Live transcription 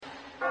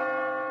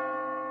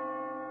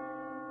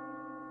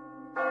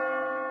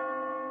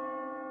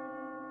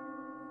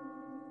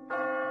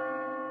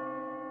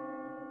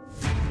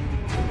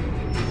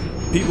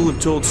People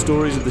have told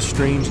stories of the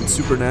strange and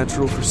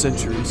supernatural for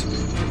centuries.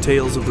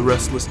 Tales of the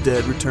restless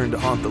dead return to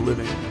haunt the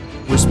living.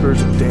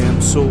 Whispers of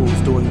damned souls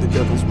doing the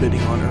devil's bidding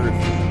on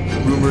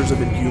earth. Rumors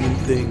of inhuman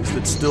things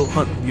that still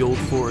hunt the old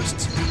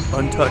forests,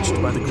 untouched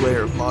by the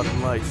glare of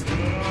modern life.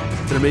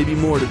 There may be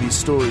more to these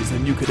stories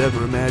than you could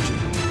ever imagine.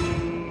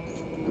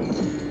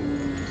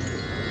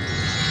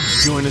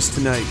 Join us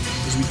tonight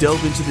as we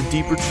delve into the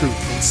deeper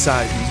truth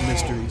inside these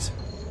mysteries.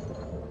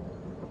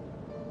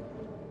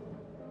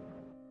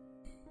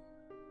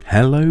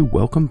 Hello,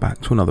 welcome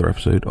back to another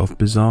episode of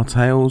Bizarre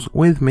Tales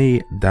with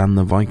me, Dan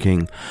the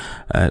Viking.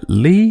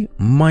 Lee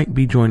might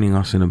be joining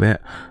us in a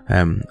bit.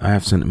 I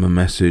have sent him a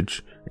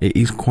message. It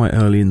is quite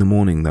early in the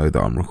morning though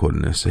that I'm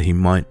recording this, so he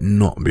might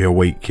not be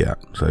awake yet.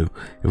 So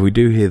if we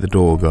do hear the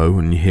door go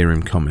and you hear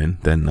him come in,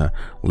 then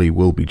Lee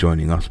will be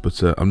joining us,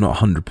 but I'm not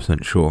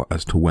 100% sure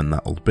as to when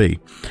that will be.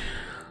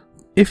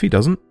 If he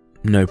doesn't,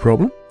 no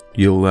problem.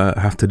 You'll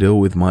have to deal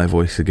with my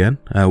voice again.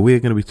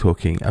 We're going to be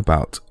talking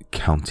about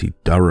County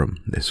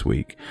Durham this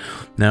week.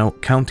 Now,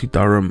 County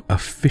Durham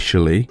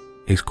officially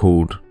is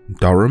called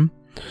Durham,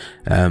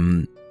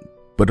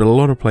 but a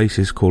lot of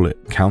places call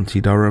it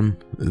County Durham,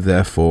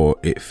 therefore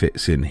it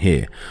fits in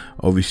here.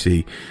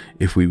 Obviously,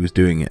 if we was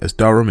doing it as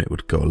Durham, it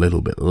would go a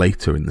little bit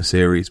later in the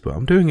series, but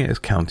I'm doing it as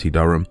County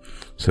Durham,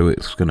 so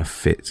it's going to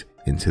fit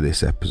into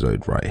this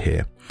episode right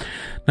here.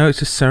 Now,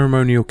 it's a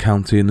ceremonial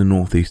county in the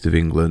northeast of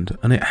England,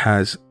 and it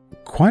has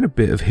quite a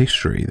bit of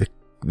history.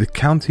 The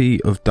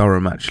county of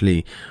Durham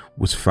actually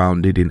was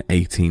founded in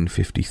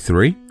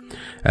 1853,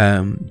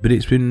 but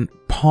it's been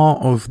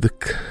part of the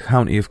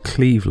county of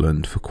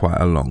Cleveland for quite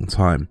a long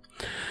time.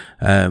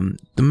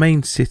 The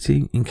main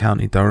city in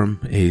County Durham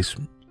is,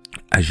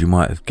 as you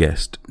might have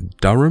guessed,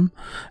 Durham,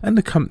 and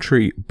the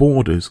country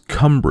borders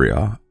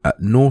Cumbria at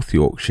North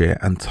Yorkshire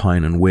and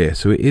Tyne and Wear,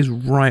 so it is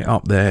right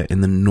up there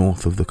in the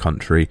north of the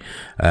country,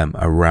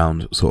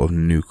 around sort of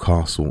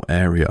Newcastle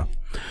area.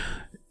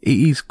 It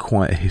is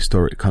quite a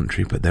historic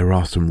country, but there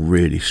are some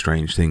really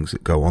strange things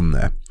that go on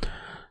there.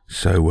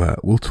 So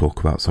we'll talk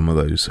about some of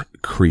those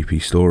creepy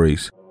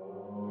stories.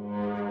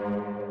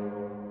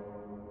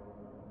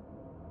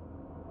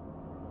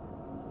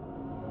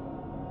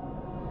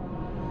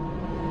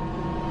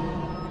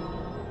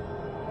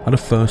 And the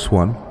first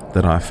one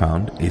that I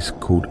found is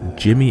called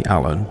Jimmy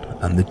Allen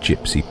and the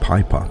Gypsy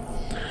Piper.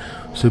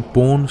 So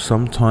born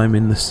sometime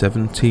in the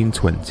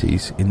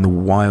 1720s in the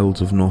wilds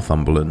of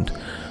Northumberland,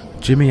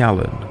 Jimmy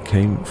Allen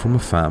came from a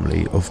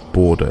family of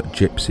border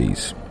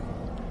gypsies.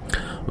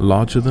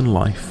 Larger than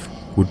life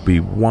would be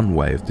one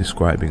way of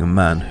describing a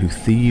man who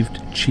thieved,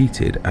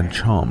 cheated and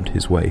charmed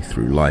his way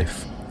through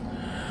life.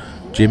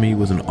 Jimmy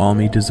was an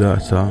army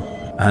deserter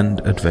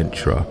and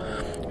adventurer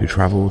who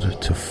travelled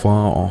to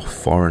far-off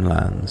foreign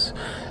lands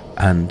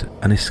and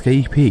an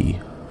escapee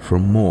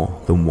from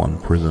more than one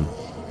prison.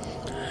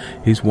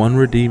 His one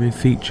redeeming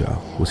feature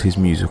was his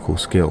musical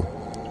skill,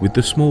 with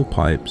the small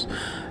pipes,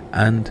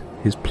 and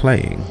his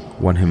playing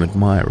won him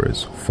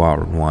admirers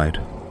far and wide.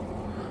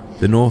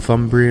 The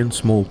Northumbrian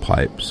small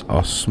pipes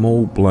are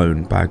small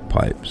blown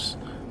bagpipes,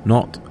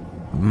 not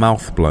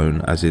mouth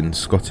blown as in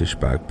Scottish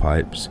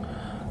bagpipes,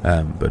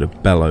 but a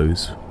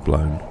bellows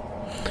blown.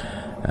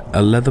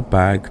 A leather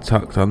bag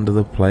tucked under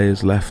the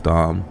player's left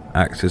arm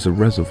acts as a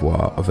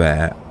reservoir of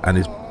air, and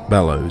his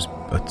bellows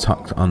are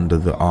tucked under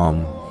the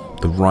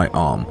right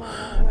arm,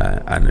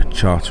 and a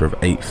charter of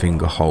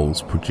 8-finger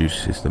holes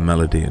produces the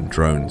melody and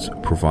drones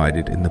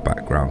provided in the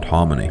background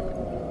harmony.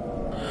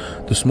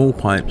 The small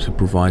pipes have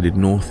provided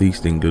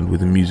northeast England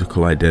with a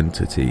musical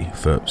identity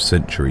for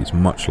centuries,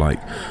 much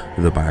like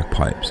the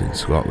bagpipes in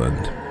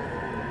Scotland.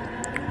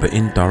 But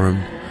in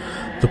Durham,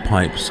 the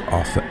pipes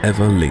are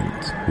forever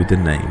linked with the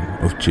name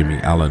of Jimmy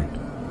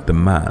Allen, the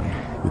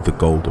man with the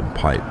golden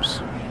pipes.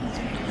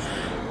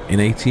 In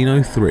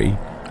 1803,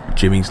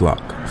 Jimmy's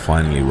luck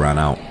finally ran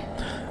out,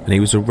 and he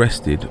was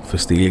arrested for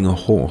stealing a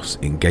horse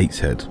in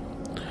Gateshead.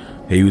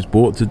 He was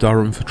brought to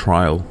Durham for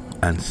trial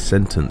and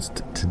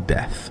sentenced to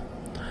death.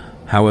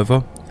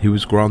 However, he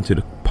was granted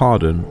a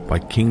pardon by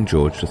King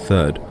George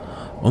III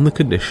on the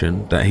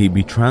condition that he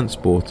be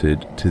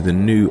transported to the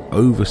new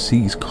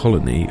overseas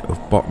colony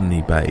of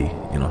Botany Bay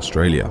in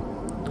Australia.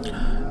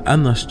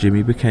 And thus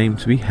Jimmy became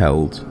to be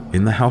held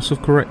in the House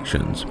of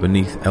Corrections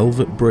beneath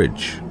Elvet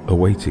Bridge,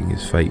 awaiting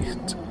his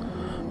fate.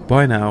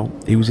 By now,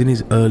 he was in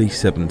his early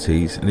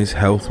 70s and his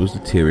health was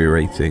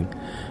deteriorating.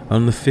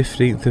 On the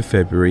 15th of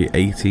February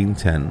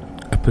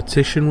 1810, a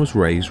petition was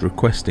raised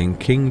requesting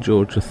King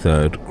George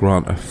III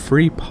grant a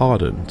free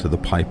pardon to the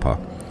piper.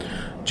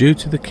 Due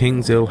to the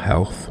king's ill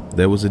health,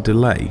 there was a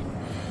delay,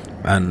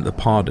 and the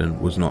pardon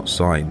was not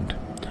signed.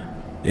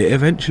 It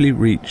eventually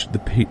reached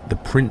the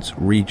Prince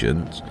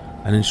Regent,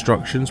 and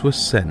instructions were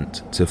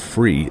sent to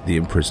free the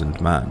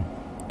imprisoned man.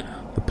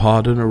 The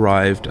pardon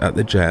arrived at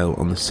the jail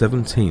on the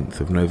 17th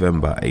of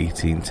November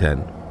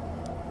 1810,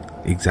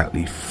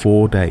 exactly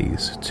 4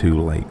 days too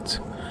late.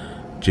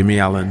 Jimmy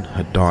Allen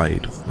had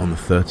died on the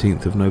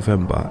 13th of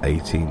November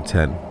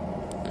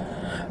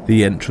 1810.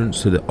 The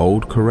entrance to the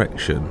old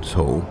corrections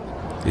hall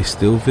is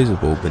still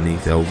visible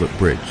beneath Elvet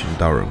Bridge in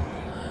Durham,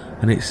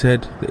 and it's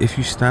said that if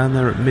you stand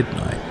there at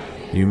midnight,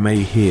 you may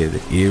hear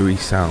the eerie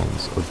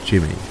sounds of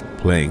Jimmy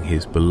playing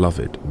his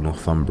beloved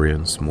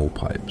Northumbrian small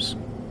pipes.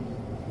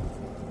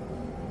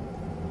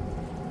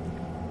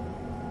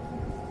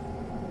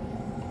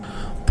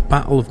 The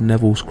Battle of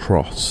Neville's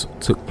Cross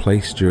took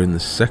place during the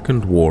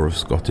Second War of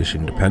Scottish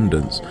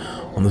Independence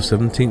on the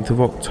 17th of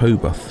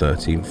October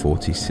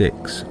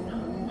 1346,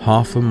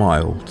 half a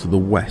mile to the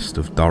west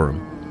of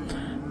Durham.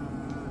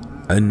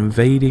 An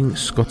invading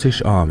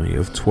Scottish army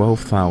of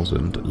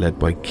 12,000 led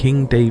by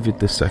King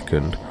David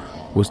II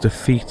was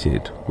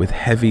defeated with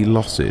heavy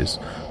losses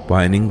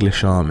by an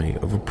English army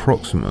of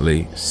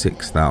approximately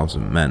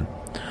 6,000 men,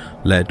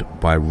 led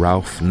by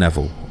Ralph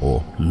Neville,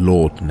 or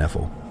Lord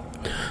Neville.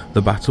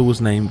 The battle was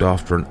named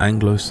after an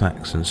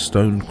Anglo-Saxon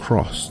stone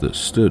cross that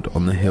stood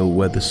on the hill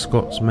where the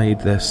Scots made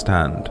their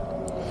stand.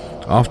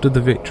 After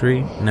the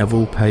victory,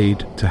 Neville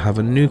paid to have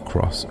a new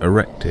cross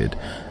erected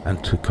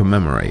and to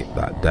commemorate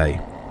that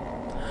day.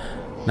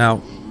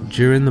 Now,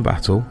 during the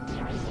battle,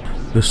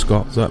 the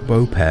Scots at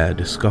Beaupere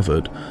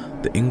discovered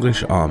the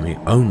English army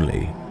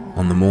only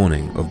on the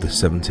morning of the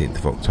 17th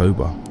of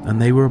October,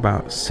 and they were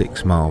about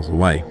 6 miles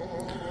away.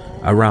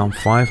 Around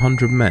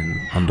 500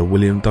 men under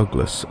William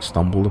Douglas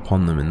stumbled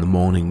upon them in the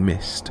morning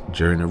mist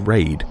during a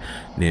raid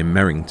near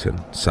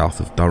Merrington, south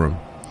of Durham.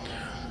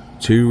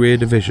 2 rear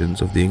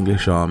divisions of the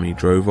English army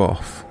drove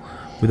off,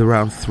 with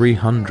around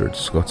 300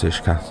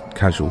 Scottish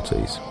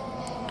casualties.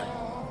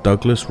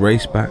 Douglas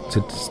raced back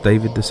to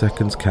David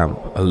II's camp,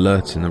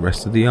 alerting the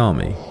rest of the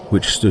army,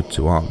 which stood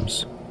to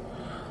arms.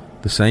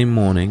 The same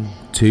morning,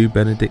 2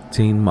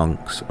 Benedictine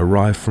monks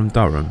arrived from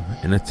Durham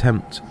in an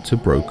attempt to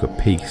broker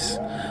peace,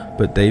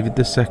 but David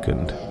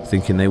II,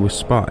 thinking they were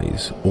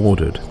spies,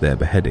 ordered their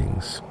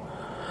beheadings.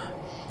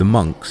 The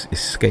monks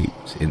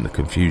escaped in the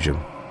confusion.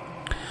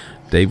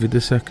 David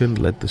II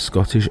led the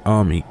Scottish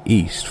army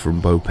east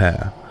from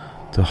Beaupere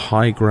to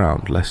high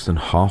ground less than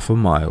half a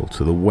mile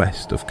to the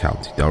west of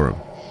County Durham,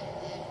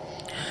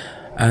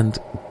 and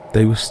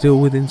they were still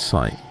within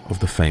sight of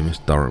the famous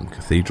Durham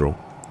Cathedral,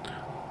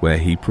 where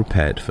he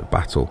prepared for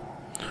battle.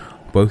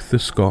 Both the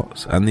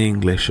Scots and the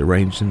English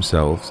arranged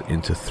themselves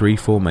into 3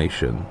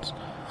 formations.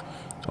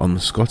 On the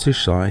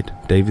Scottish side,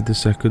 David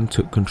II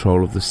took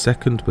control of the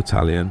 2nd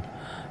Battalion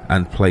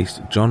and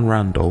placed John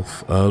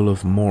Randolph, Earl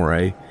of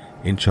Moray,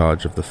 in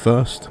charge of the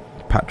 1st.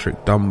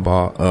 Patrick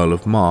Dunbar, Earl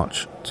of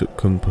March, took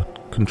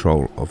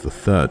control of the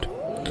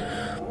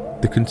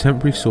 3rd. The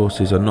contemporary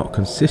sources are not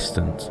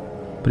consistent,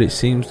 but it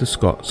seems the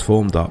Scots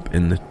formed up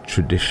in the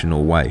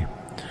traditional way,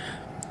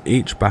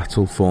 each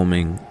battle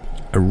forming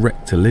a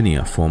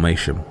rectilinear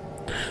formation.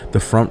 The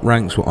front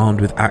ranks were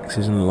armed with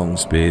axes and long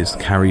spears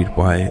carried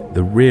by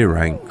the rear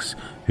ranks,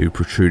 who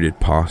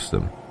protruded past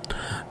them.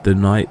 The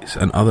knights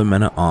and other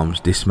men-at-arms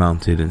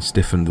dismounted and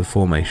stiffened the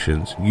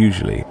formations,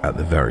 usually at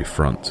the very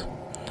front.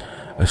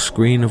 A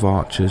screen of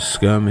archers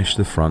skirmished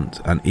the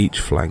front, and each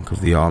flank of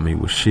the army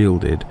was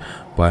shielded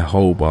by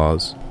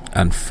halberds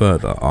and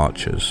further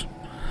archers.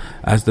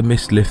 As the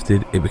mist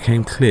lifted, it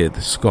became clear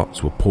the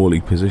Scots were poorly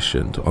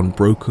positioned on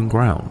broken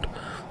ground,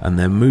 and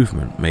their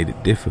movement made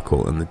it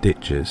difficult in the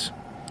ditches.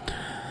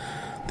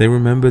 They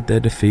remembered their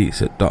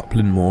defeats at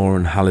Duplin Moor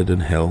and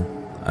Halidon Hill,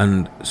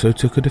 and so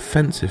took a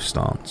defensive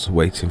stance,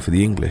 waiting for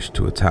the English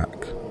to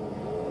attack.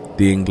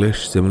 The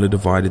English similarly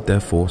divided their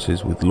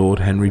forces, with Lord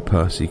Henry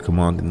Percy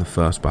commanding the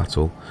first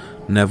battle,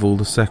 Neville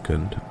the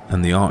second,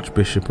 and the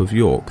Archbishop of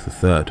York the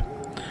third.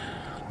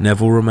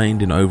 Neville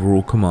remained in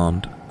overall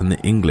command, and the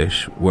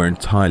English were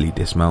entirely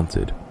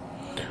dismounted,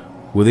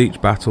 with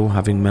each battle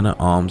having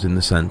men-at-arms in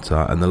the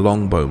centre and the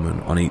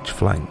longbowmen on each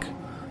flank.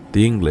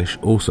 The English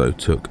also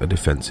took a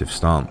defensive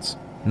stance,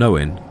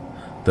 knowing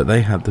that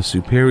they had the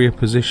superior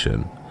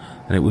position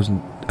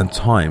and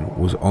time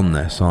was on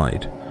their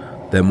side.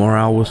 Their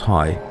morale was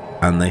high,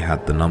 and they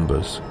had the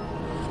numbers.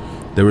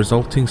 The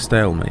resulting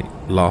stalemate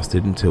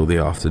lasted until the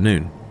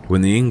afternoon,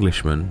 when the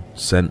Englishmen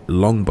sent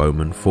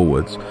longbowmen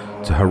forwards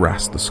to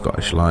harass the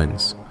Scottish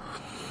lines.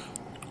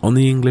 On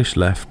the English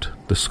left,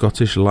 the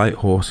Scottish light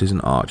horses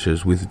and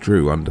archers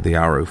withdrew under the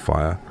arrow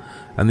fire,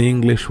 and the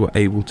English were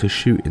able to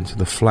shoot into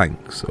the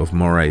flanks of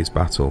Moray's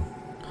battle.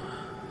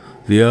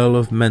 The Earl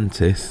of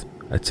Menteith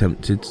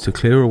attempted to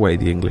clear away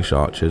the English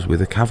archers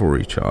with a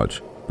cavalry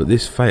charge, but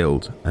this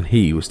failed, and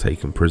he was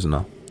taken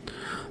prisoner.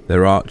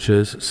 Their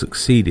archers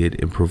succeeded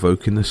in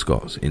provoking the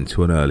Scots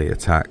into an early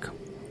attack.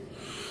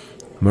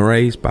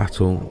 Moray's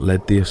battle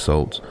led the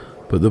assault,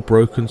 but the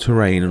broken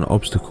terrain and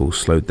obstacles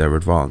slowed their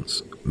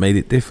advance, made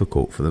it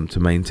difficult for them to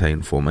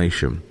maintain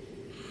formation.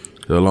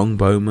 The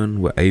longbowmen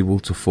were able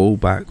to fall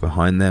back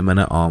behind their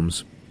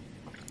men-at-arms.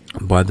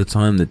 By the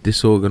time the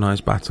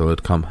disorganised battle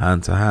had come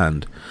hand to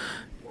hand,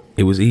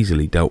 it was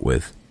easily dealt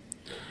with.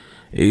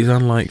 It is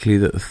unlikely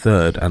that the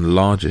third and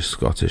largest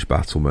Scottish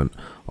battlement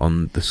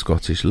on the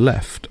Scottish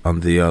left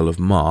under the Earl of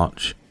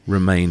March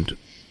remained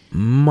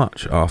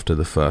much after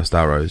the first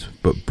arrows,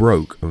 but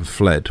broke and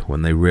fled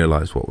when they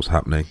realised what was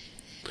happening.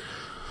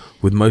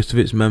 With most of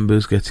its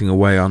members getting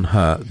away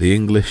unhurt, the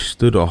English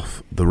stood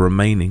off the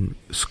remaining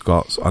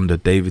Scots under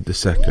David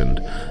II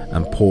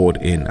and poured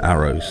in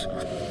arrows.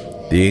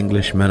 The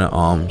English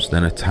men-at-arms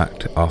then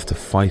attacked after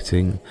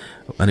fighting,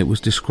 and it was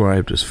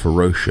described as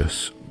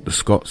ferocious. The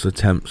Scots'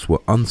 attempts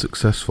were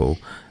unsuccessful,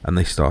 and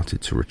they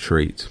started to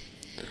retreat.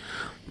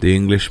 The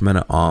English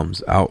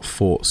men-at-arms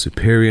outfought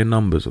superior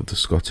numbers of the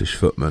Scottish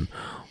footmen,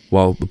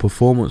 while the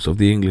performance of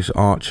the English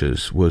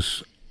archers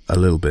was a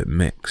little bit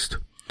mixed.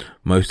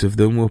 Most of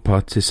them were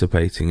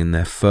participating in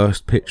their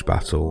first pitched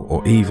battle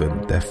or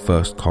even their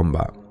first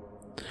combat.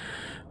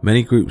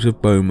 Many groups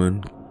of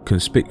bowmen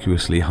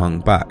conspicuously hung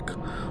back,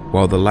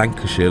 while the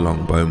Lancashire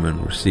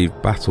longbowmen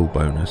received battle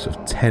bonus of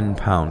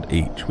 £10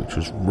 each, which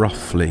was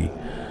roughly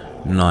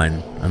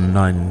nine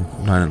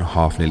and a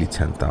half, nearly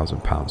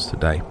 £10,000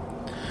 today.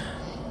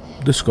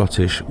 The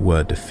Scottish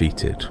were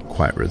defeated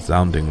quite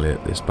resoundingly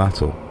at this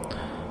battle,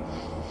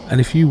 and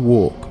if you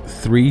walk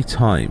 3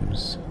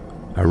 times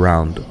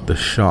around the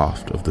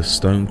shaft of the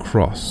stone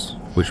cross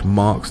which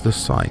marks the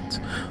site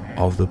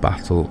of the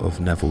Battle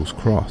of Neville's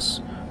Cross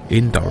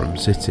in Durham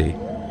City,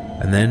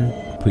 and then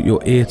put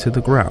your ear to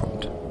the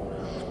ground,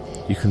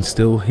 you can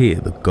still hear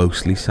the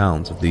ghostly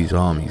sounds of these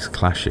armies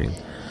clashing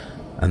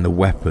and the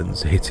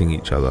weapons hitting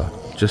each other,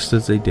 just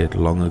as they did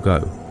long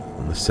ago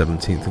on the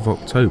 17th of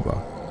October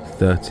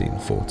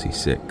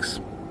 1346.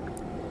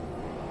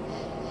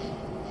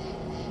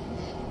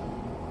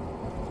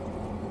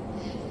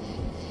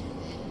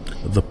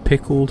 The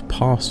pickled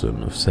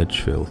parson of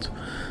Sedgefield.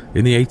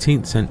 In the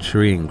 18th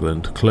century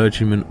England,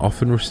 clergymen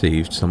often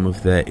received some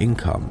of their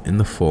income in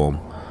the form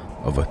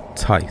of a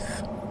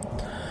tithe.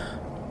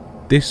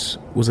 This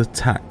was a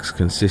tax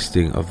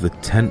consisting of the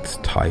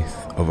 10th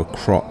tithe of a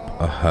crop,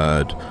 a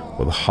herd,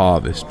 or the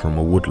harvest from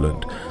a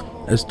woodland.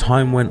 As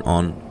time went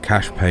on,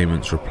 cash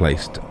payments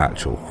replaced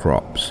actual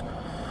crops.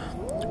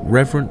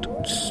 Reverend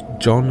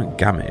John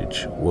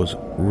Gamage was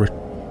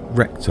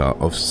rector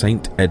of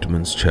St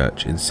Edmund's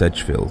Church in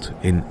Sedgefield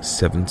in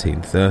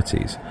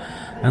 1730s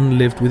and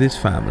lived with his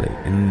family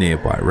in a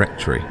nearby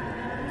rectory.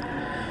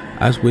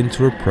 As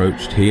winter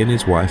approached, he and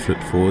his wife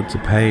looked forward to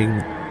paying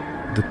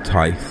the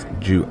tithe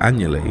due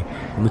annually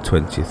on the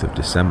 20th of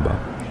December.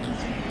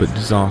 But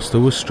disaster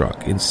was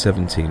struck in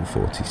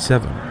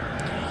 1747,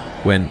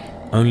 when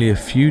only a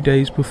few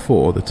days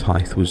before the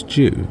tithe was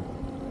due,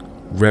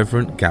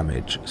 Reverend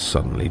Gamage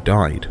suddenly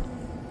died.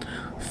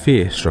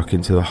 Fear struck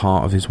into the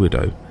heart of his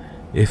widow.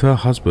 If her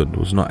husband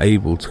was not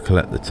able to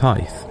collect the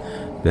tithe,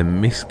 then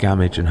Miss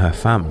Gamage and her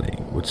family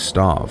would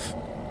starve.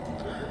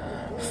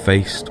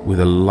 Faced with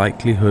the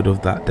likelihood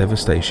of that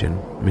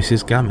devastation,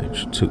 Mrs.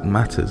 Gamage took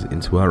matters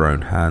into her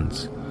own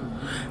hands.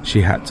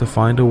 She had to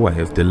find a way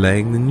of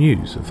delaying the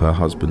news of her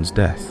husband's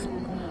death,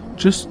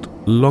 just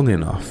long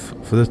enough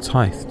for the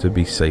tithe to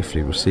be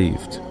safely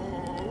received.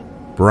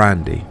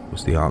 Brandy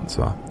was the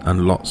answer,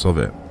 and lots of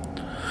it.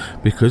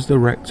 Because the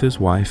rector's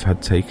wife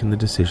had taken the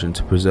decision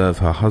to preserve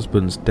her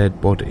husband's dead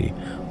body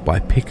by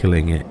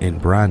pickling it in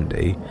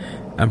brandy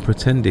and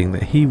pretending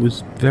that he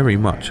was very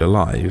much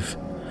alive,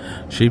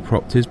 she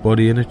propped his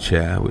body in a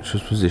chair which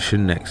was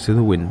positioned next to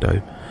the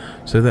window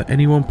so that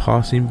anyone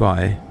passing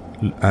by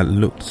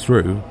and looked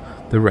through,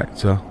 the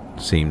rector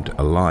seemed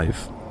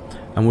alive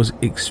and was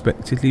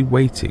expectantly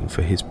waiting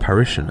for his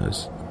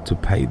parishioners to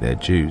pay their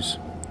dues.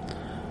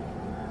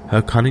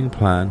 Her cunning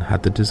plan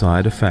had the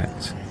desired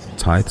effect.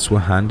 Tithes were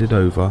handed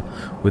over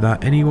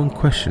without anyone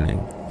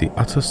questioning the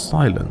utter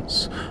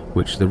silence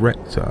which the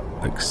rector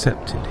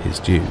accepted his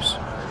dues.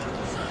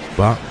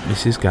 But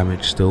Mrs.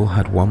 Gamage still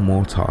had one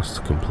more task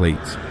to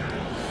complete.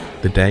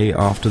 The day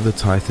after the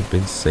tithe had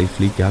been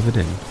safely gathered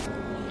in,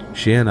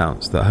 she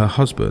announced that her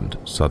husband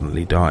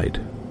suddenly died.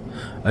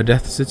 A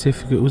death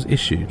certificate was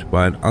issued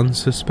by an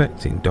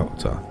unsuspecting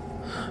doctor,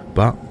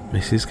 but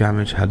Mrs.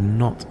 Gamage had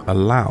not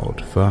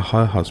allowed for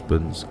her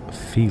husband's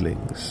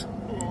feelings.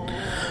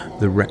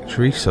 The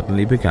rectory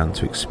suddenly began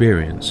to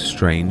experience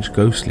strange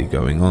ghostly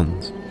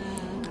goings-on,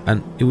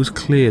 and it was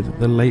clear that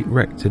the late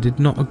rector did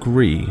not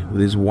agree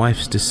with his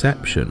wife's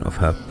deception of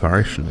her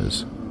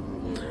parishioners.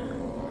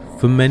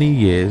 For many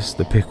years,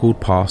 the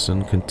pickled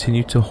parson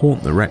continued to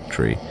haunt the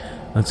rectory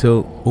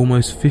until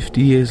almost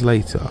 50 years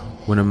later,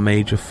 when a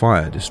major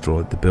fire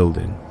destroyed the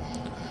building.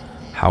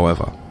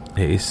 However,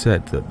 it is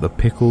said that the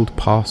pickled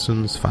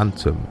parson's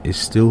phantom is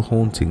still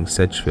haunting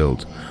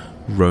Sedgefield,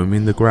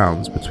 roaming the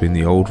grounds between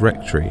the old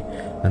rectory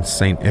and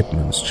St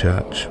Edmund's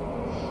Church.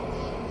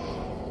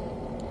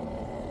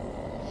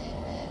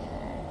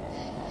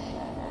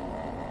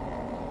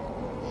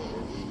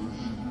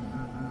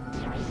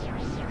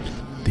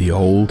 The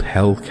old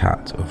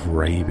hellcat of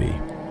Raby.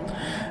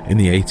 In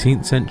the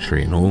 18th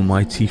century, an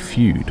almighty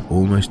feud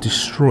almost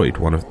destroyed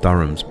one of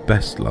Durham's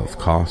best-loved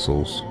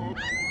castles.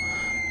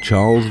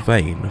 Charles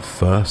Vane,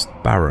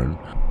 1st Baron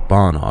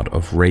Barnard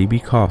of Raby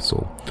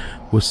Castle,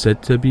 was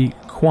said to be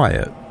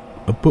quiet,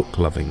 a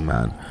book-loving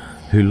man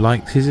who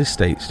liked his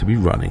estates to be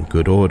run in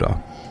good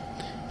order.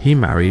 He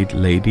married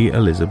Lady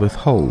Elizabeth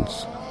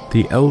Holles,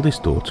 the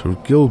eldest daughter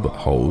of Gilbert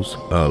Holles,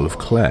 Earl of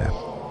Clare.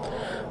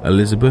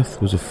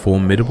 Elizabeth was a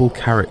formidable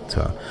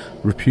character,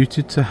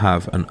 reputed to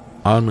have an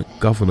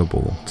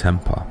ungovernable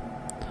temper.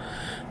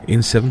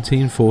 In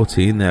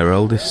 1714, their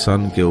eldest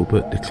son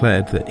Gilbert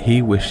declared that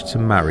he wished to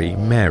marry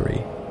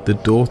Mary, the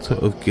daughter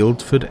of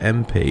Guildford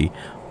MP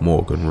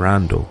Morgan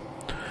Randall,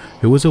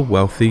 who was a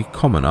wealthy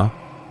commoner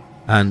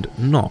and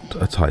not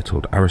a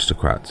titled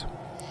aristocrat.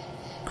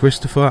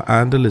 Christopher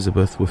and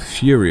Elizabeth were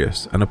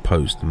furious and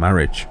opposed the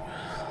marriage.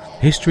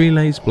 History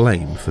lays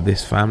blame for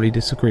this family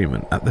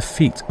disagreement at the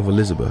feet of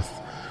Elizabeth,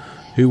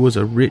 who was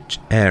a rich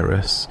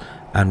heiress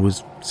and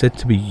was said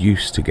to be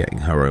used to getting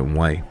her own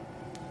way.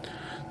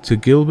 To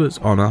Gilbert's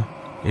honour,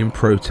 in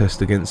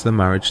protest against the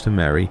marriage to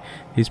Mary,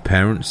 his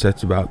parents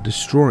set about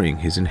destroying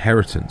his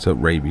inheritance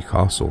at Raby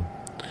Castle.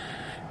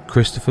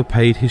 Christopher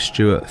paid his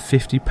steward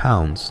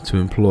 £50 to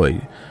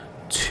employ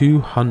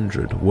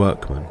 200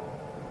 workmen.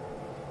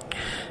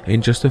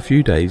 In just a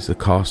few days, the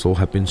castle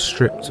had been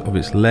stripped of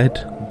its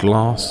lead,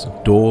 glass,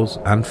 doors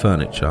and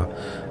furniture,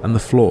 and the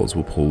floors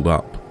were pulled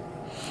up.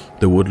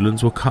 The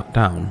woodlands were cut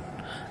down,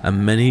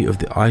 and many of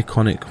the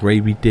iconic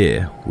Raby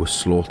deer were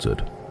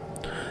slaughtered.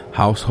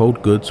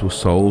 Household goods were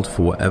sold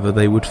for whatever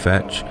they would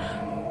fetch,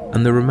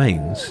 and the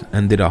remains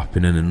ended up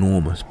in an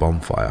enormous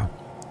bonfire.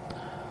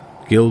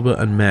 Gilbert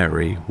and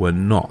Mary were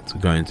not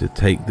going to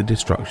take the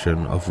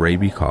destruction of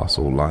Raby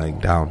Castle lying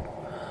down,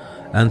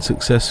 and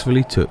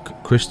successfully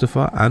took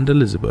Christopher and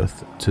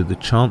Elizabeth to the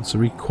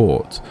Chancery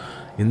Court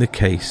in the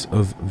case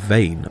of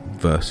Vane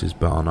versus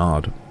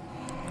Barnard.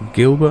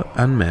 Gilbert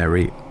and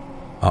Mary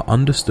are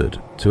understood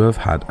to have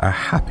had a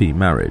happy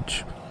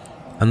marriage,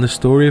 and the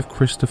story of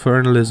Christopher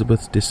and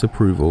Elizabeth's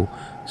disapproval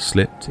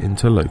slipped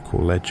into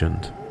local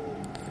legend.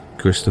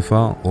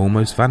 Christopher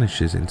almost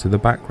vanishes into the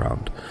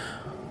background,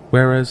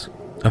 whereas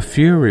a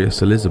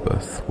furious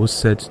Elizabeth was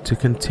said to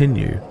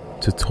continue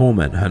to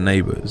torment her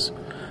neighbours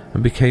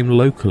and became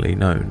locally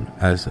known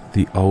as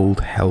the Old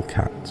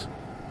Hellcat.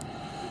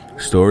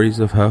 Stories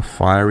of her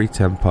fiery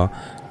temper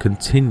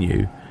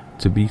continue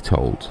to be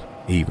told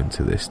even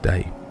to this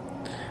day,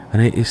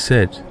 and it is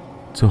said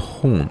to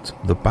haunt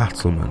the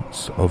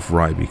battlements of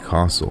Raby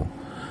Castle,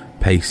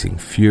 pacing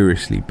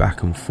furiously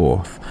back and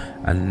forth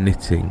and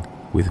knitting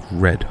with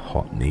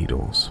red-hot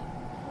needles.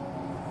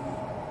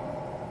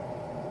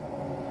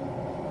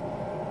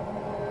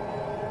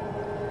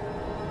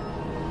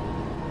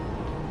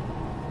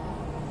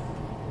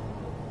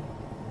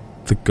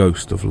 The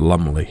Ghost of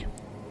Lumley.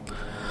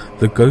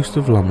 The Ghost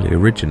of Lumley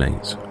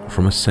originates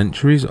from a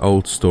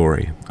centuries-old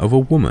story of a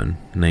woman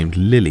named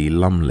Lily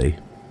Lumley,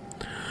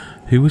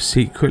 who was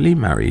secretly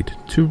married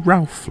to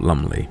Ralph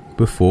Lumley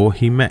before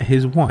he met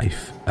his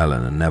wife,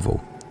 Eleanor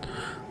Neville.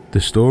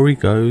 The story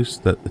goes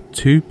that the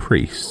two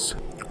priests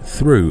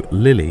threw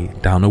Lily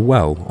down a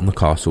well on the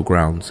castle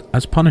grounds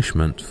as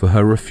punishment for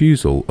her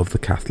refusal of the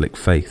Catholic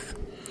faith.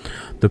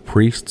 The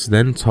priests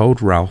then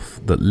told Ralph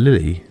that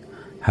Lily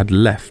had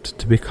left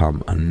to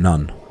become a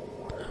nun.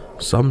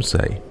 Some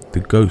say the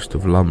ghost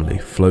of Lumley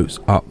floats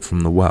up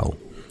from the well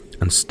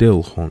and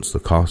still haunts the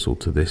castle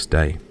to this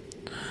day.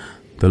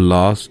 The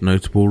last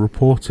notable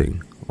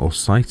reporting or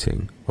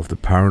sighting of the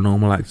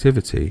paranormal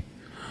activity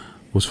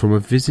was from a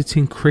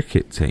visiting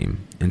cricket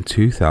team in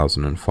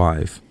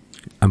 2005,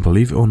 and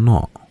believe it or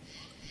not,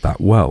 that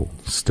well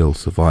still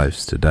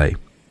survives today.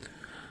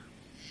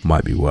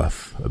 Might be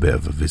worth a bit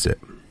of a visit.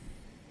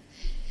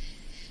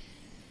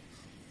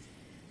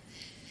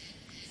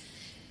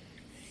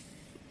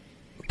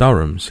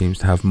 Durham seems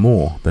to have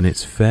more than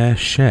its fair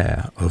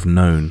share of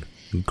known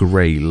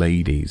grey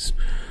ladies.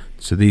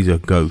 So these are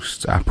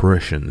ghosts,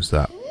 apparitions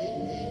that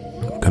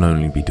can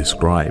only be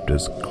described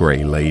as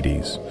grey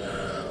ladies.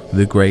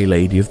 The Grey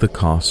Lady of the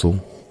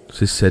castle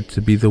is said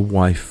to be the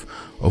wife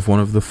of one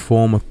of the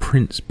former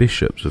Prince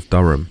Bishops of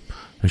Durham,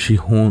 and she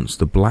haunts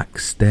the Black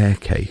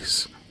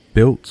Staircase,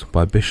 built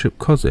by Bishop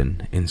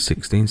Cousin in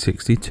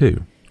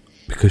 1662,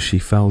 because she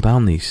fell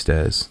down these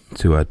stairs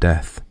to her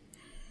death.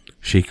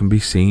 She can be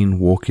seen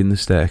walking the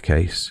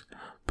staircase,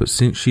 but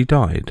since she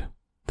died,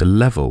 the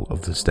level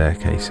of the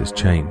staircase has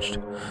changed,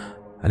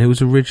 and it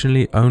was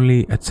originally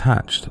only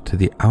attached to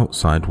the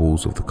outside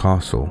walls of the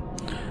castle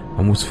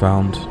and was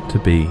found to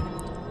be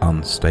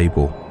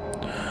unstable.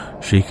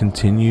 She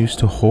continues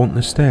to haunt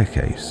the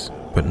staircase,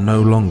 but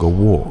no longer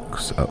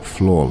walks at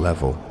floor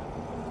level.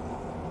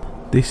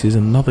 This is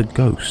another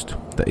ghost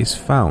that is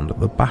found at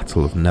the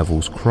Battle of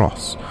Neville's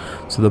Cross.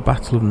 So the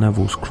Battle of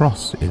Neville's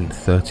Cross in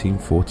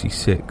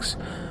 1346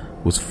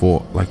 was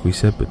fought, like we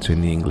said,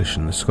 between the English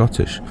and the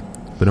Scottish.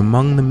 But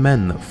among the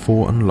men that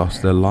fought and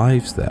lost their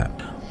lives there,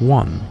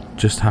 one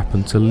just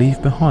happened to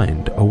leave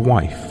behind a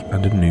wife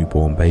and a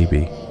newborn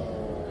baby.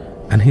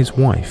 And his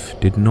wife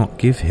did not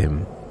give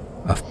him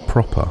a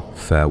proper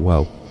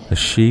farewell, as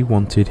she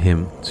wanted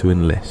him to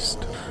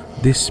enlist.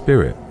 This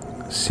spirit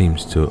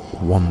seems to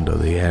wander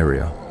the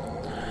area,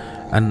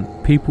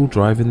 and people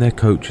driving their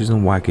coaches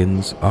and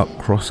wagons up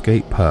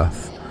Crossgate,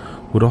 Perth,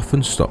 would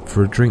often stop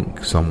for a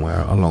drink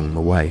somewhere along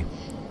the way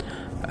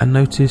and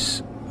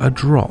notice a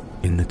drop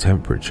in the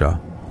temperature.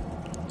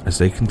 As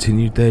they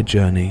continued their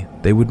journey,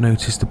 they would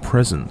notice the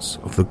presence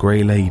of the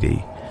Grey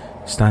Lady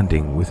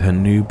standing with her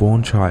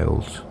newborn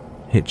child,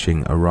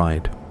 hitching a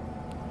ride.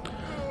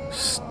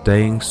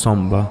 Staying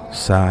sombre,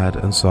 sad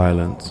and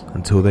silent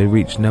until they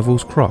reached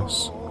Neville's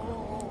Cross,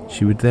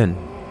 she would then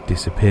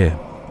disappear,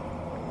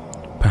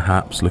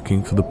 perhaps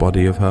looking for the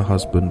body of her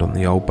husband on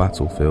the old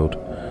battlefield.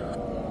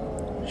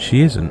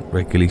 She isn't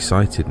regularly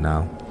sighted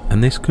now,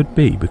 and this could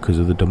be because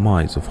of the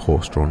demise of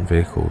horse-drawn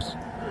vehicles.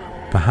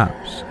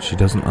 Perhaps she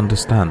doesn't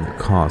understand that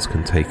cars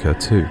can take her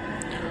too,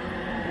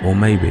 or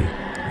maybe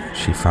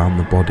she found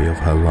the body of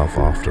her love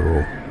after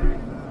all.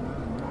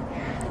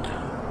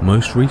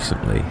 Most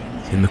recently,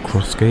 in the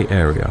Crossgate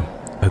area,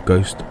 a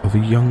ghost of a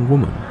young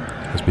woman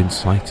has been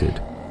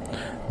sighted,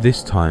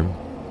 this time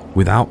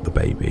without the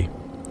baby.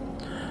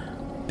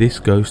 This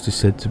ghost is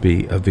said to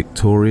be a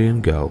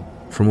Victorian girl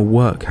from a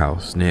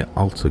workhouse near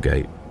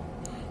Aldergate,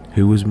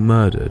 who was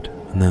murdered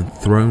and then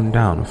thrown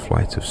down a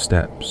flight of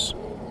steps.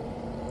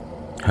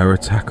 Her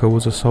attacker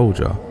was a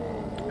soldier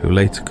who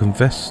later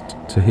confessed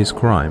to his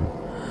crime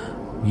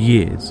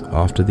years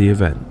after the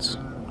event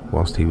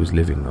whilst he was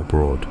living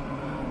abroad,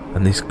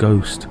 and this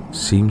ghost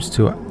seems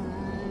to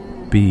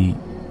be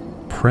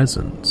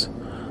present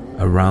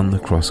around the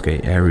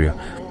Crossgate area.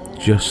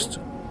 Just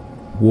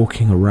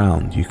walking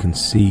around, you can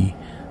see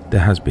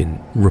there has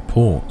been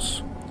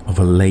reports of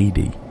a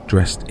lady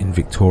dressed in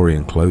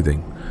Victorian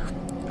clothing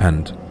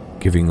and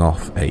giving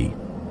off a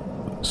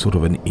sort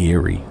of an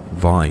eerie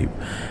vibe,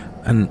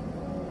 and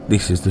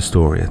this is the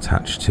story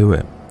attached to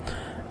it.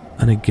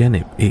 And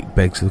again, it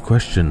begs the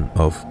question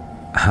of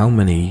how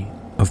many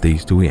of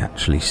these do we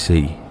actually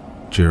see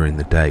during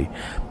the day?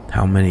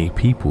 How many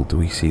people do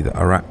we see that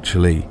are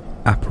actually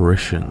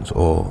apparitions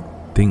or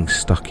things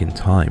stuck in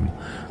time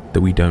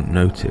that we don't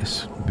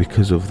notice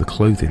because of the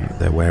clothing that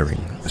they're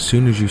wearing? As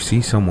soon as you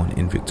see someone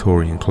in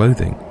Victorian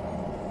clothing,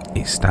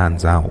 it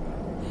stands out.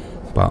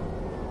 But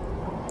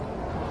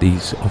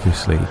these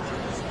obviously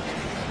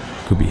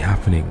could be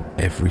happening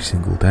every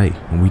single day,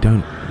 and we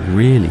don't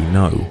really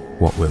know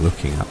what we're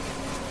looking at.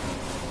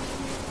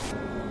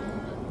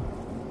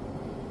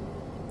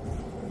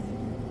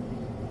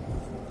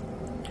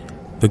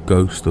 The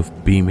ghost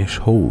of Beamish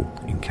Hall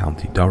in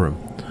County Durham.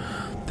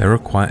 There are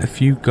quite a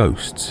few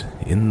ghosts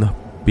in the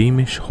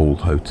Beamish Hall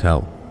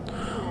Hotel.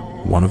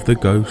 One of the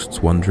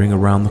ghosts wandering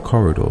around the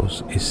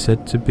corridors is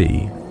said to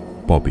be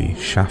Bobby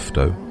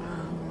Shafto,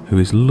 who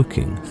is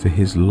looking for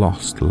his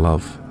lost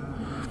love.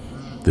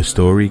 The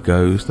story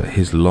goes that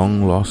his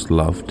long-lost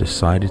love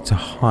decided to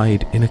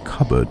hide in a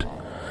cupboard,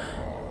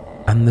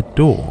 and the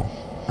door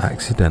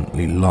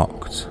accidentally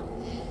locked.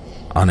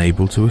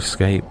 Unable to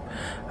escape,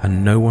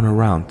 and no one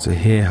around to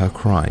hear her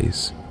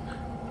cries,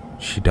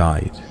 she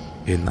died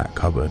in that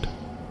cupboard.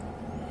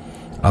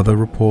 Other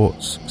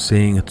reports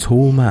seeing a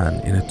tall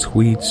man in a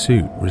tweed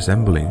suit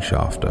resembling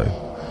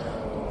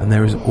Shafto, and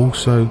there is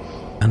also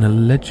an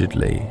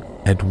allegedly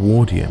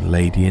Edwardian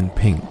lady in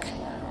pink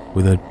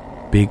with a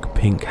big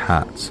pink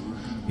hat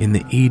in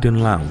the Eden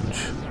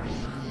Lounge,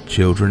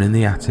 children in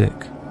the attic,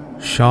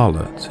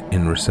 Charlotte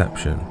in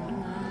reception,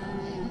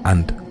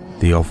 and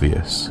the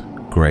obvious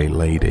Grey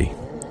Lady.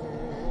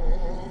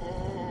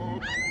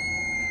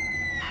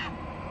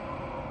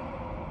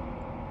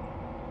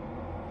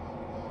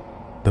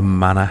 The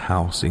Manor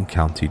House in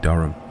County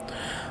Durham.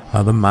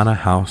 The Manor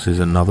House is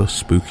another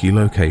spooky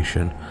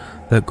location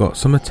that got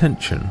some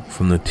attention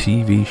from the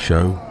TV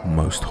show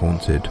Most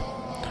Haunted.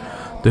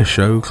 The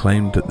show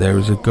claimed that there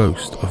is a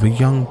ghost of a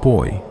young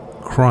boy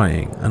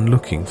crying and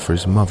looking for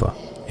his mother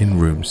in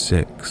room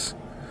 6.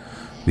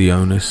 The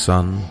owner's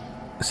son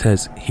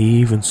says he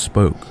even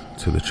spoke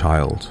to the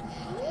child.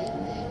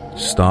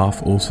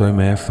 Staff also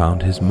may have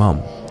found his mum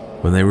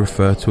when they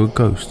refer to a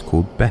ghost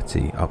called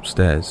Betty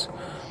upstairs,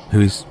 who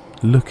is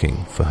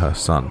looking for her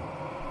son.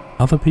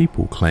 Other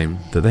people claim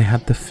that they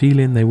had the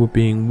feeling they were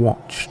being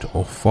watched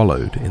or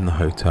followed in the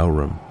hotel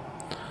room.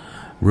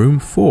 Room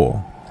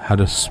 4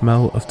 had a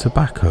smell of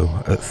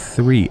tobacco at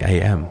 3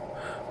 a.m.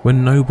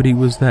 when nobody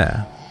was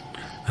there,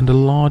 and a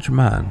large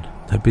man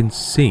had been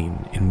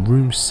seen in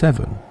room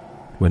 7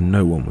 when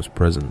no one was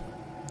present.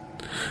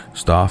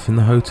 Staff in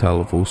the hotel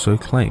have also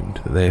claimed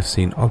that they have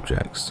seen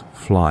objects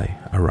fly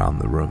around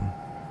the room.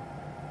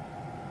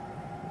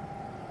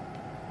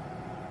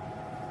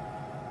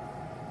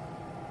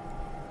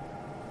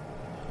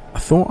 I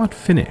thought I'd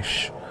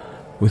finish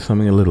with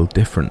something a little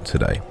different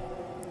today.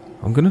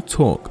 I'm going to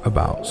talk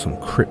about some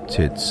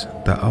cryptids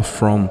that are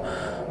from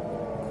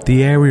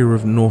the area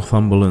of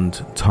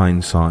Northumberland,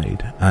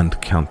 Tyneside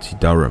and County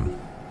Durham.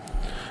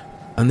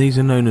 And these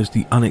are known as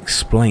the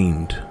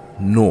unexplained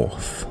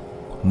North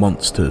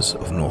monsters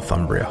of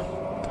Northumbria.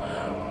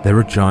 There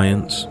are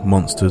giants,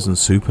 monsters and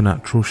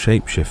supernatural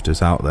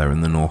shapeshifters out there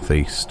in the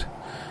northeast,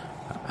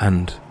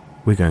 and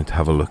we're going to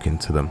have a look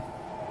into them.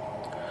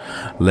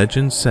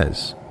 Legend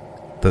says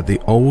that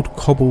the old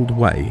cobbled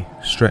way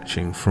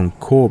stretching from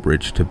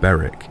Corbridge to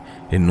Berwick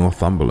in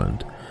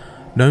Northumberland,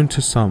 known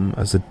to some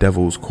as the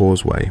Devil's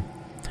Causeway,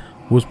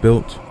 was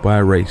built by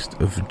a race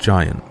of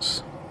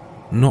giants.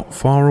 Not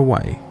far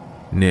away,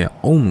 near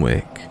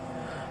Alnwick,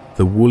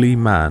 the woolly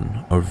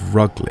man of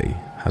Rugley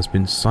has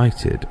been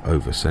cited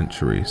over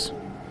centuries.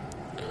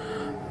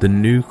 The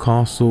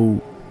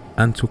Newcastle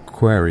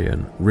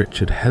antiquarian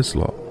Richard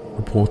Heslop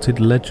reported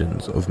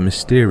legends of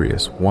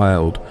mysterious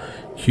wild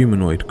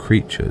humanoid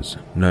creatures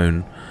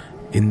known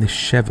in the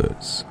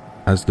Cheviot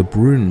as the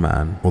Brune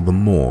Man or the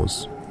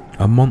Moors,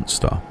 a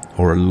monster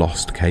or a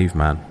lost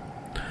caveman.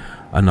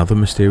 Another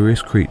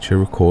mysterious creature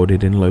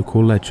recorded in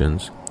local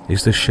legends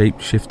is the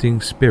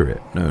shape-shifting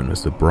spirit known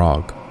as the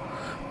Brag.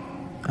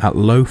 At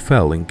Low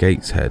Fell in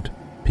Gateshead,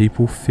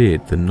 people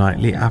feared the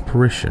nightly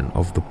apparition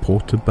of the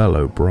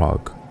Portobello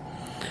Brag.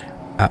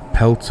 At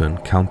Pelton,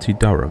 County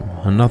Durham,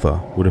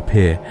 another would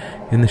appear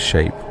in the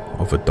shape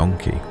of a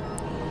donkey,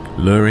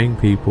 luring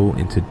people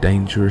into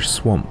dangerous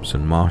swamps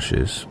and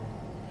marshes.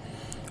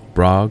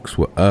 Brags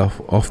were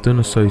often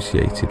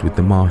associated with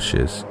the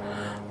marshes,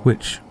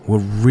 which were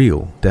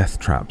real death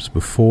traps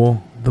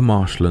before the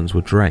marshlands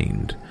were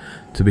drained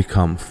to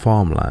become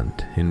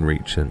farmland in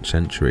recent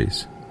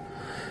centuries.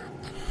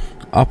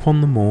 Up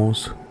on the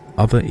moors,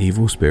 other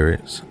evil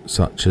spirits,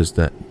 such as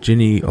the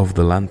Jinni of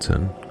the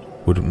Lantern,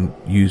 would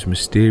use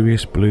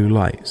mysterious blue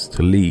lights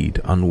to lead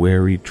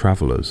unwearied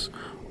travellers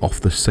off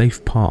the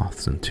safe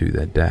paths and to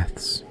their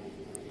deaths.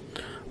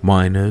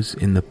 Miners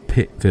in the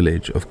pit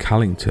village of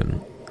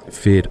Callington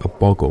feared a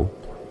boggle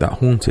that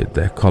haunted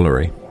their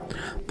colliery.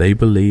 They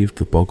believed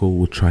the boggle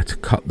would try to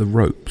cut the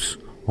ropes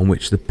on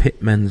which the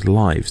pitmen's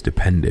lives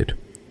depended,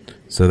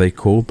 so they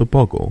called the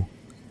boggle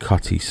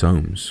Cutty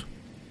Soames.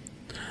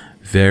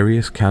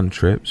 Various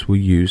cantrips were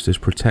used as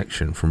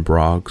protection from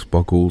brags,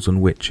 boggles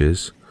and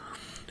witches.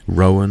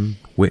 Rowan,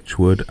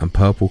 witchwood and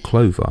purple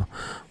clover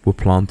were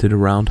planted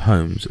around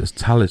homes as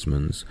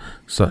talismans,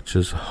 such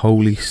as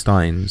holy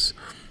steins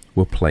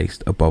were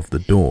placed above the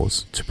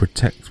doors to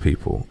protect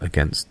people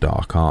against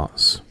dark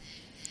arts.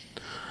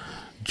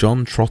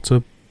 John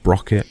Trotter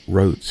Brockett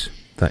wrote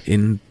that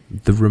in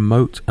the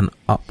remote and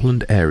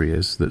upland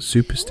areas that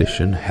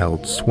superstition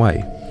held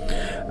sway,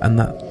 and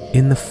that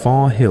in the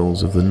far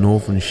hills of the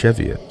northern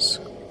Cheviots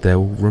there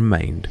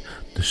remained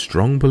the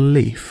strong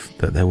belief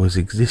that there was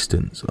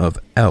existence of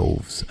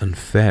elves and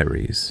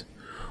fairies,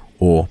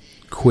 or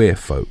queer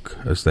folk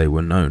as they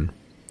were known.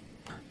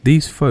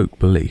 These folk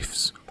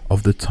beliefs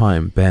of the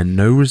time bear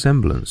no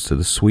resemblance to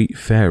the sweet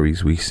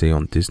fairies we see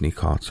on Disney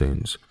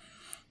cartoons.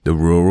 The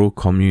rural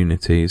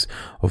communities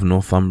of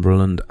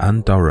Northumberland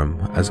and Durham,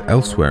 as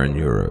elsewhere in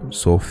Europe,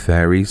 saw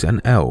fairies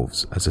and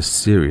elves as a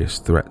serious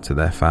threat to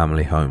their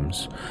family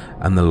homes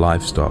and the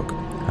livestock,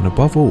 and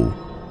above all,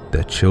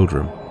 their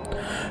children,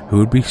 who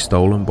would be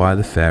stolen by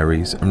the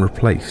fairies and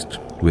replaced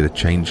with a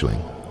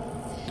changeling.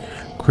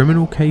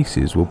 Criminal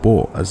cases were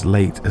brought as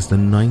late as the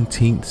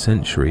 19th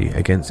century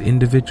against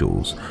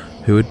individuals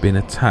who had been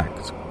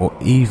attacked or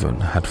even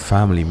had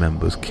family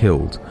members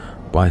killed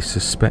by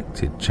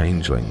suspected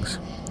changelings.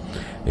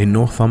 In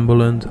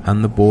Northumberland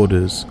and the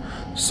borders,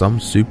 some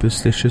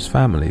superstitious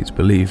families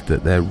believed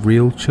that their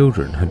real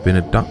children had been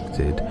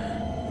abducted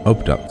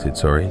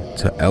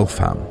to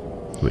Elfham,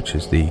 which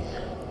is the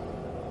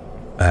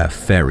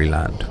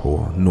fairyland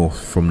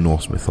from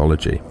Norse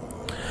mythology.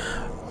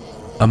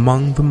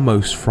 Among the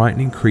most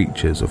frightening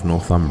creatures of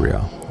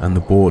Northumbria and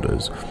the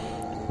borders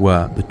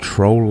were the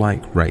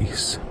troll-like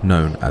race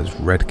known as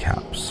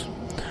redcaps.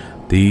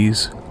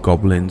 These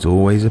goblins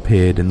always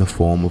appeared in the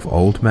form of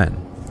old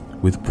men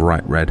with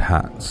bright red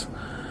hats,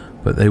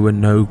 but they were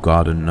no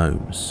garden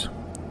gnomes.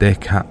 Their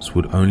caps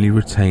would only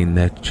retain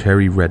their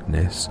cherry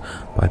redness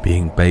by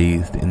being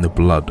bathed in the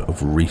blood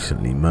of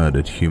recently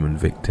murdered human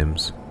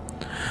victims.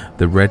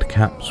 The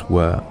redcaps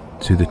were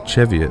to the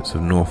Cheviots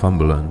of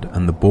Northumberland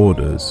and the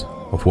borders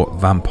of what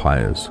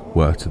vampires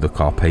were to the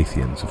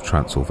Carpathians of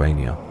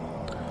Transylvania.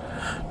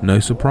 No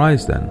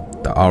surprise then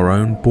that our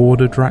own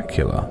border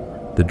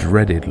Dracula, the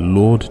dreaded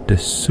Lord de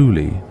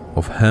Sully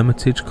of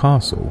Hermitage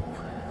Castle,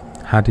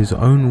 had his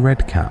own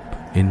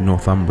redcap in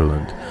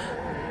Northumberland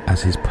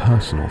as his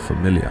personal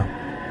familiar.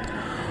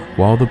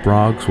 While the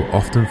Brags were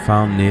often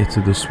found near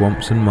to the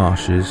swamps and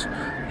marshes,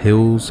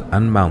 hills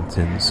and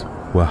mountains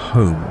were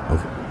home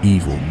of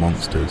evil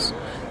monsters,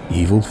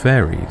 evil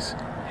fairies,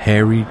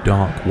 hairy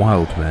dark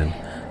wild men,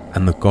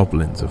 and the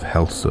goblins of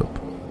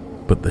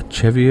Hellsup. But the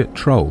Cheviot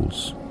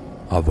trolls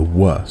are the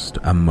worst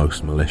and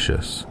most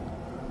malicious.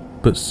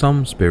 But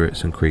some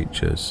spirits and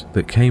creatures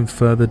that came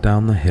further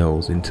down the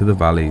hills into the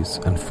valleys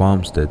and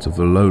farmsteads of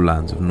the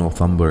lowlands of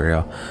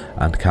Northumbria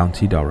and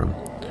County Durham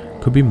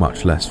could be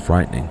much less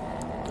frightening.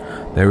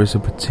 There is a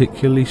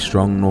particularly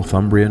strong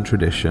Northumbrian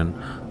tradition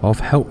of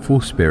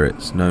helpful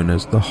spirits known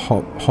as the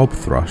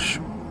hobthrush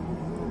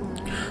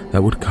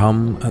that would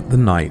come at the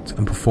night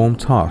and perform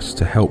tasks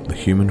to help the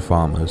human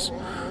farmers.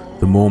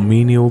 The more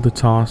menial the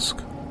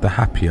task, the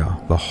happier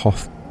the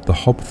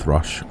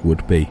hobthrush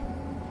would be.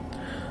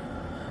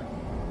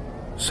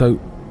 So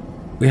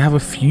we have a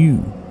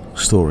few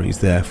stories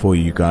there for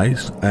you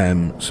guys,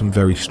 some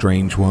very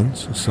strange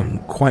ones, some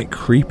quite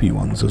creepy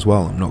ones as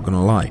well, I'm not going to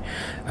lie.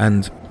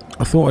 And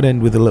I thought I'd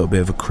end with a little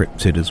bit of a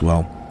cryptid as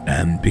well,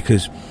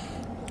 because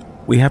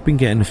we have been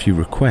getting a few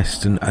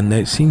requests, and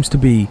there seems to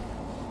be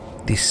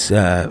this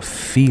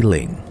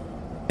feeling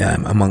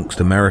amongst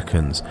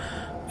Americans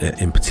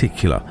in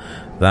particular,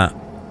 that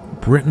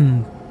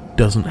Britain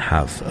doesn't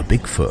have a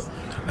Bigfoot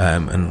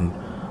and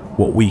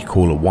what we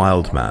call a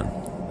wild man,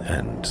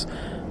 and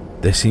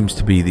there seems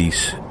to be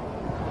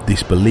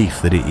this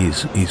belief that it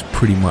is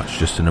pretty much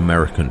just an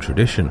American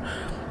tradition.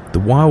 The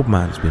wild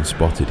man's been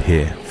spotted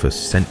here for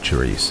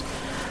centuries,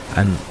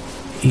 and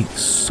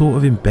it's sort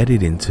of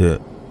embedded into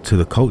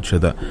the culture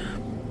that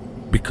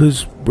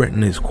because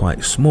Britain is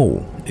quite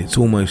small, it's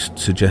almost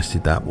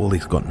suggested that, well,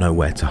 he's got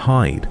nowhere to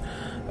hide,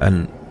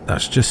 and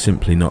that's just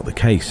simply not the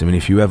case. I mean,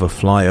 if you ever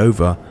fly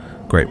over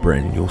Great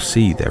Britain, you'll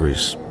see there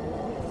is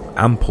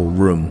ample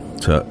room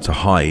to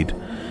hide,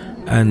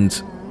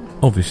 and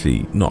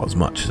obviously not as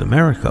much as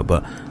America,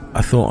 but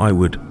I thought I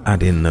would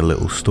add in a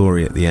little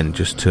story at the end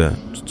just to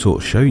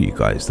sort of show you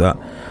guys that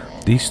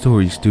these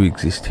stories do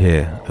exist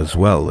here as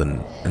well,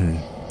 and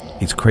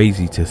it's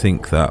crazy to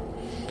think that,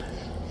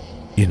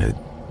 you know,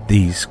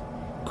 these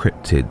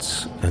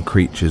cryptids and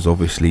creatures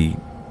obviously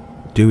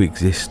do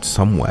exist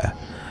somewhere,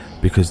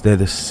 because they're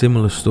the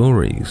similar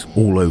stories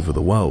all over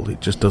the world.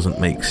 It just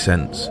doesn't make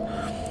sense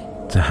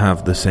to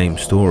have the same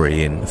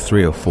story in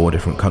 3 or 4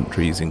 different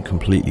countries in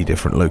completely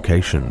different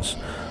locations,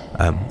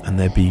 and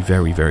there'd be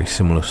very, very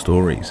similar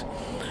stories.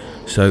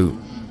 So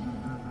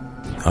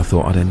I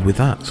thought I'd end with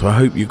that. So I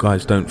hope you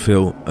guys don't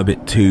feel a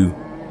bit too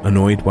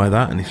annoyed by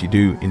that, and if you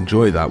do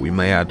enjoy that, we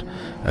may add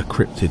a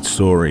cryptid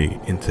story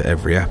into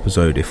every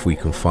episode if we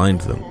can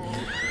find them.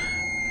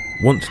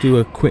 Want to do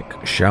a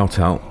quick shout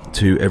out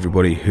to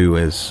everybody who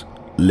has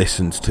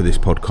listened to this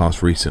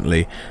podcast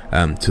recently.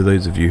 To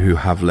those of you who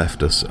have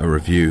left us a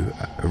review,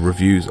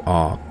 reviews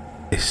are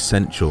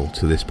essential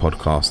to this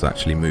podcast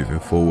actually moving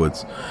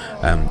forwards.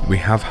 We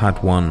have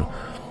had one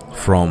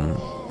from,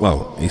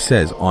 well, he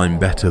says I'm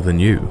better than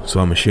you, so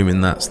I'm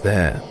assuming that's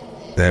their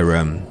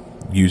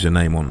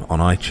username on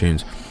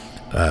iTunes.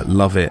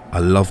 Love it. I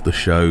love the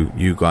show.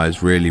 You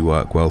guys really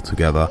work well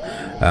together.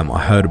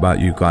 I heard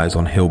about you guys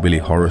on Hillbilly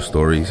Horror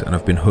Stories and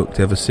I've been hooked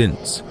ever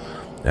since.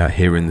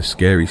 Hearing the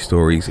scary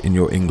stories in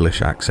your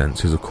English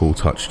accents is a cool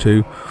touch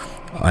too.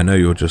 I know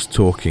you're just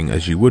talking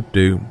as you would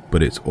do,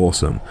 but it's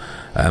awesome.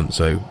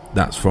 So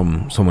that's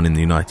from someone in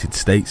the United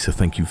States, so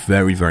thank you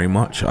very, very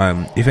much.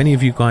 If any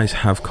of you guys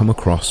have come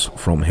across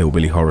from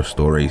Hillbilly Horror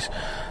Stories,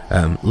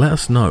 let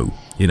us know.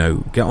 You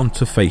know, get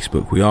onto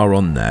Facebook. We are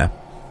on there.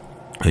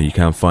 You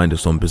can find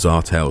us on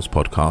Bizarre Tales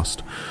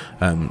Podcast.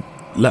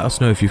 Let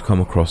us know if you've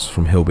come across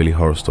from Hillbilly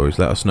Horror Stories.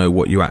 Let us know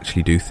what you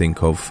actually do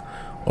think of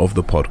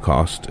the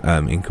podcast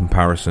in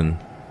comparison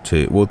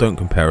to, well, don't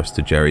compare us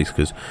to Jerry's,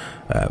 because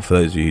for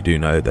those of you who do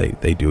know,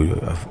 they do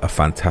a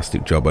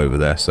fantastic job over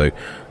there. So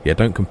yeah,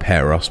 don't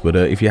compare us, but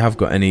if you have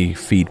got any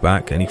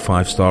feedback, any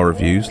 5-star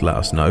reviews, let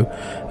us know.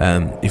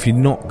 If you're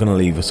not going to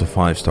leave us a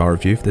 5-star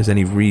review, if there's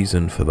any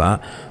reason for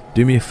that,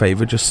 do me a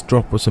favour, just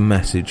drop us a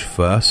message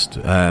first,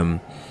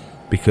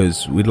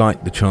 because we'd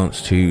like the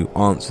chance to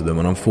answer them,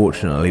 and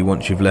unfortunately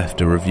once you've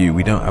left a review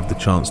we don't have the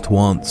chance to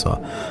answer.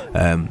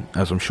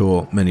 As I'm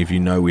sure many of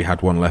you know, we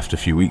had one left a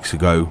few weeks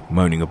ago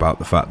moaning about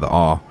the fact that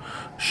our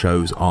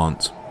shows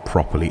aren't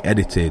properly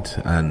edited,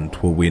 and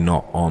well, we're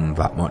not on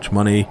that much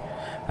money,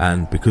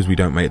 and because we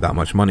don't make that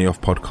much money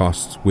off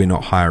podcasts, we're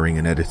not hiring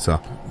an editor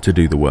to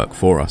do the work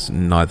for us.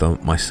 Neither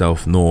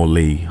myself nor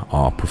Lee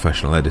are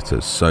professional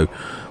editors, so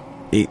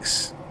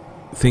it's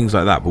things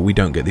like that, but we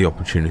don't get the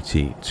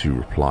opportunity to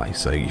reply.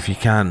 So if you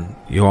can,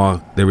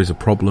 there is a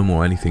problem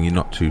or anything you're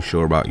not too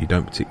sure about, you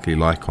don't particularly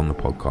like on the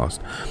podcast,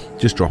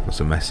 just drop us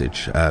a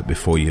message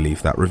before you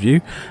leave that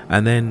review,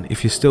 and then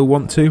if you still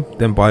want to,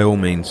 then by all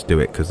means do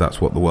it, because that's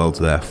what the world's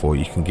there for.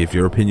 You can give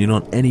your opinion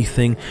on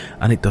anything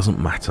and it doesn't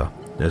matter.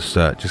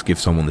 Just give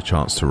someone the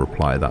chance to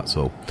reply, that's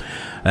all.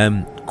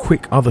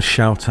 Quick other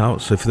shout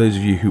out, so for those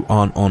of you who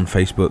aren't on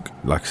Facebook,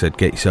 like I said,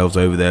 get yourselves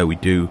over there. We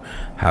do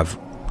have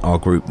our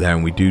group there,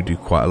 and we do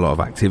quite a lot of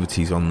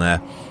activities on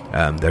there.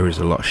 There is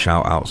a lot of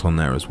shout outs on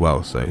there as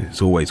well, so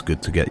it's always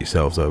good to get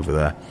yourselves over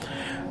there.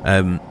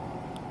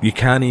 You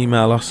can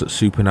email us at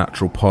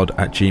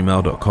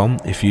supernaturalpod@gmail.com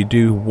if you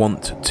do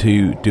want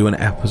to do an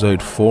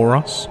episode for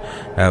us.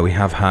 We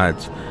have had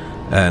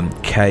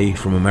Kay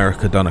from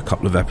America done a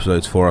couple of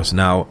episodes for us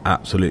now.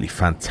 Absolutely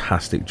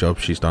fantastic job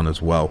she's done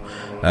as well.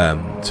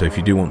 So if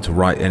you do want to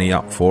write any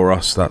up for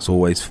us, that's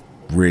always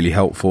really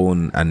helpful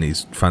and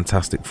is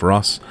fantastic for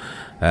us.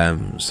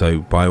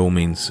 So by all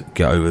means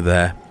get over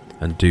there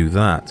and do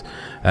that.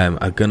 I'm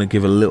going to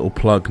give a little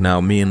plug now.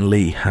 Me and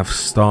Lee have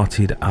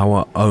started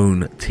our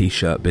own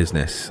t-shirt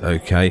business.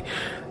 Okay,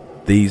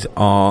 these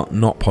are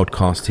not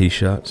podcast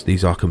t-shirts,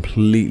 these are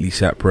completely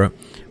separate.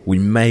 We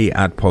may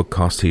add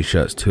podcast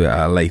t-shirts to it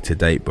at a later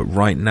date, but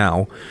right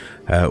now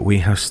we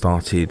have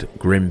started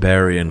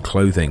Grimbarian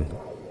clothing.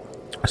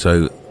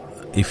 So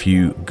if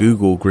you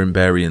Google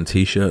Grimbarian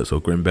t-shirts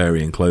or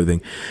Grimbarian clothing,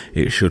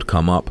 it should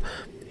come up.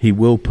 He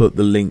will put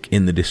the link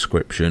in the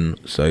description,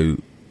 so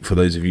for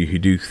those of you who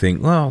do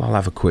think, well, I'll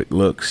have a quick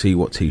look, see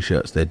what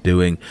t-shirts they're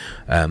doing.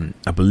 I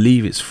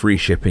believe it's free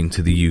shipping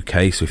to the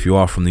UK, so if you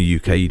are from the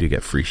UK, you do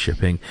get free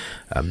shipping.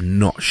 I'm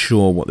not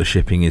sure what the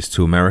shipping is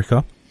to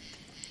America,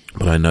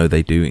 but I know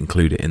they do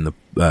include it in the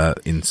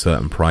in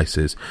certain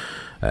prices.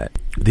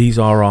 These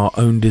are our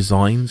own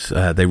designs.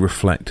 They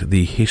reflect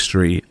the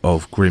history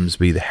of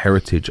Grimsby, the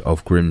heritage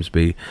of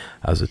Grimsby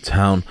as a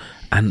town,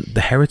 and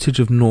the heritage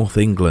of North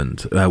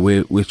England.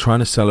 We're trying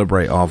to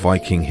celebrate our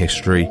Viking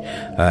history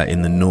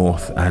in the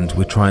north, and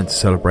we're trying to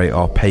celebrate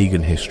our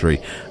pagan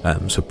history,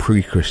 so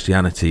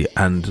pre-Christianity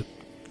and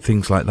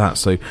things like that.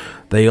 So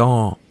they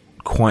are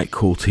quite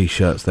cool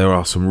t-shirts. There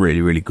are some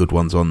really, really good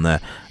ones on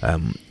there.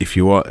 If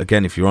you're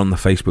on the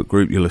Facebook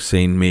group, you'll have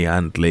seen me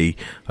and Lee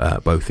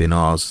both in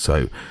ours.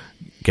 So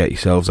get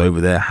yourselves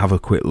over there, have a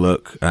quick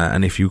look,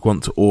 and if you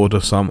want to order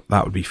some,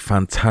 that would be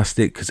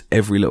fantastic, because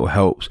every little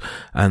helps,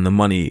 and the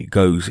money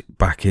goes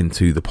back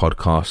into the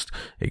podcast.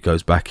 It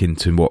goes back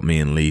into what me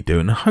and Lee do,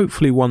 and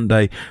hopefully one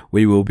day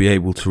we will be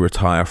able to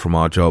retire from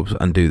our jobs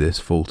and do this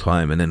full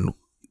time, and then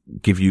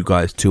give you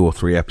guys 2 or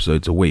 3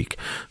 episodes a week.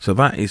 So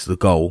that is the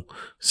goal.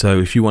 So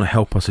if you want to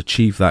help us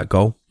achieve that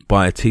goal,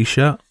 buy a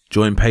t-shirt,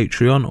 join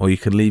Patreon, or you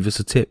can leave us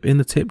a tip in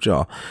the tip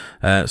jar.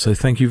 So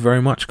thank you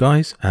very much,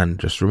 guys, and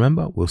just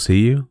remember, we'll see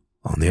you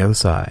on the other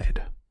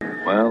side.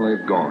 Well,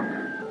 they've gone.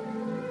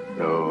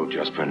 No,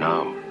 just for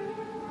now.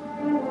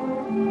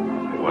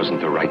 It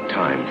wasn't the right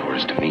time for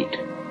us to meet.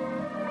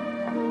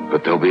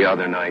 But there'll be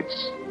other nights,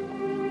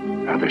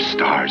 other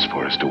stars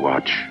for us to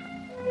watch.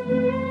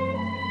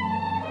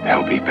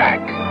 They'll be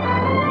back.